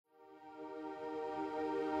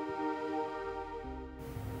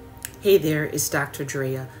Hey there, it's Dr.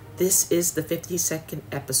 Drdreya. This is the 52nd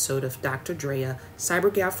episode of Dr. Drdreya,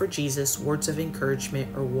 Cybergal for Jesus, Words of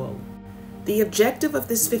Encouragement, or WOE. The objective of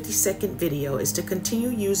this 52nd video is to continue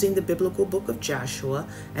using the biblical book of Joshua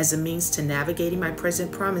as a means to navigating my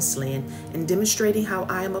present promised land and demonstrating how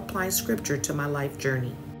I am applying scripture to my life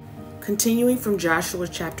journey. Continuing from Joshua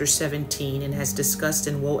chapter 17 and as discussed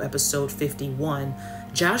in WOE episode 51,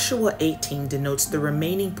 Joshua 18 denotes the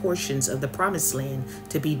remaining portions of the promised land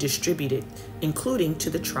to be distributed, including to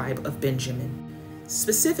the tribe of Benjamin.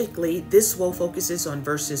 Specifically, this WOE focuses on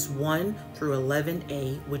verses 1 through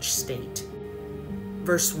 11a, which state,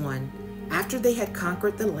 Verse 1, After they had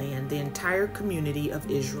conquered the land, the entire community of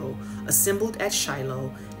Israel assembled at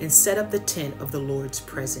Shiloh and set up the tent of the Lord's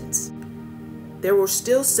presence. There were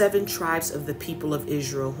still 7 tribes of the people of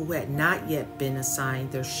Israel who had not yet been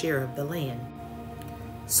assigned their share of the land.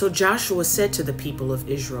 So Joshua said to the people of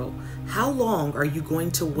Israel, "How long are you going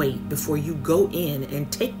to wait before you go in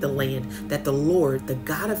and take the land that the Lord, the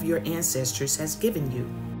God of your ancestors, has given you?"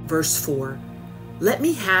 Verse 4, "Let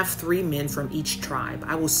me have 3 men from each tribe.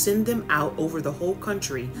 I will send them out over the whole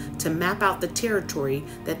country to map out the territory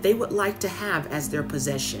that they would like to have as their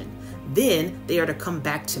possession. Then they are to come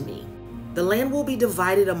back to me. The land will be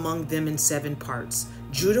divided among them in 7 parts.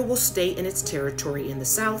 Judah will stay in its territory in the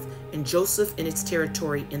south, and Joseph in its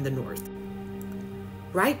territory in the north.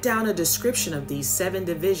 Write down a description of these 7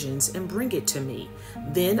 divisions and bring it to me.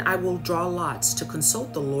 Then I will draw lots to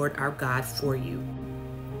consult the Lord our God for you."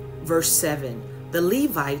 Verse 7, "The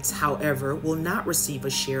Levites, however, will not receive a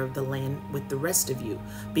share of the land with the rest of you,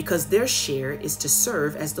 because their share is to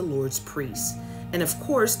serve as the Lord's priests. And of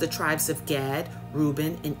course, the tribes of Gad,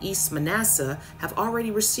 Reuben, and East Manasseh have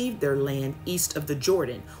already received their land east of the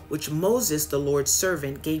Jordan, which Moses, the Lord's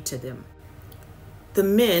servant, gave to them." The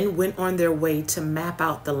men went on their way to map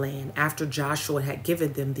out the land after Joshua had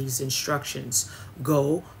given them these instructions.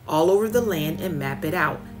 "Go all over the land and map it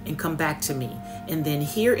out, and come back to me. And then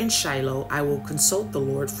here in Shiloh, I will consult the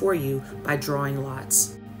Lord for you by drawing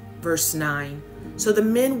lots." Verse 9, "So the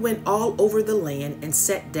men went all over the land and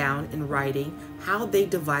set down in writing how they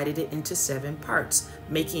divided it into 7 parts,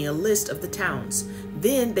 making a list of the towns.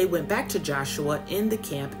 Then they went back to Joshua in the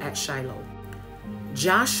camp at Shiloh.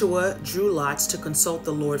 Joshua drew lots to consult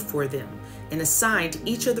the Lord for them, and assigned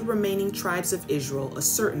each of the remaining tribes of Israel a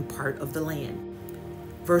certain part of the land."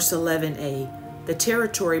 Verse 11a, "The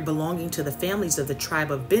territory belonging to the families of the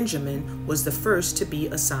tribe of Benjamin was the first to be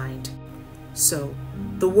assigned." So,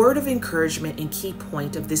 the word of encouragement and key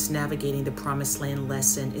point of this Navigating the Promised Land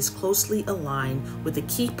lesson is closely aligned with the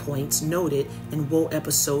key points noted in WOE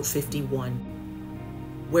episode 51,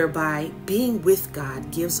 whereby being with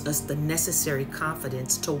God gives us the necessary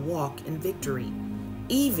confidence to walk in victory,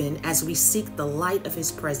 even as we seek the light of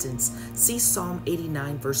his presence. See Psalm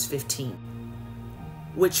 89 verse 15.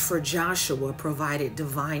 Which for Joshua provided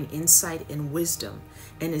divine insight and wisdom,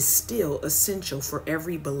 and is still essential for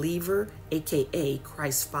every believer, aka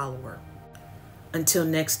Christ follower. Until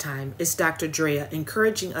next time, it's Dr. Drdreya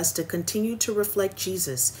encouraging us to continue to reflect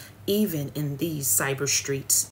Jesus even in these cyber streets.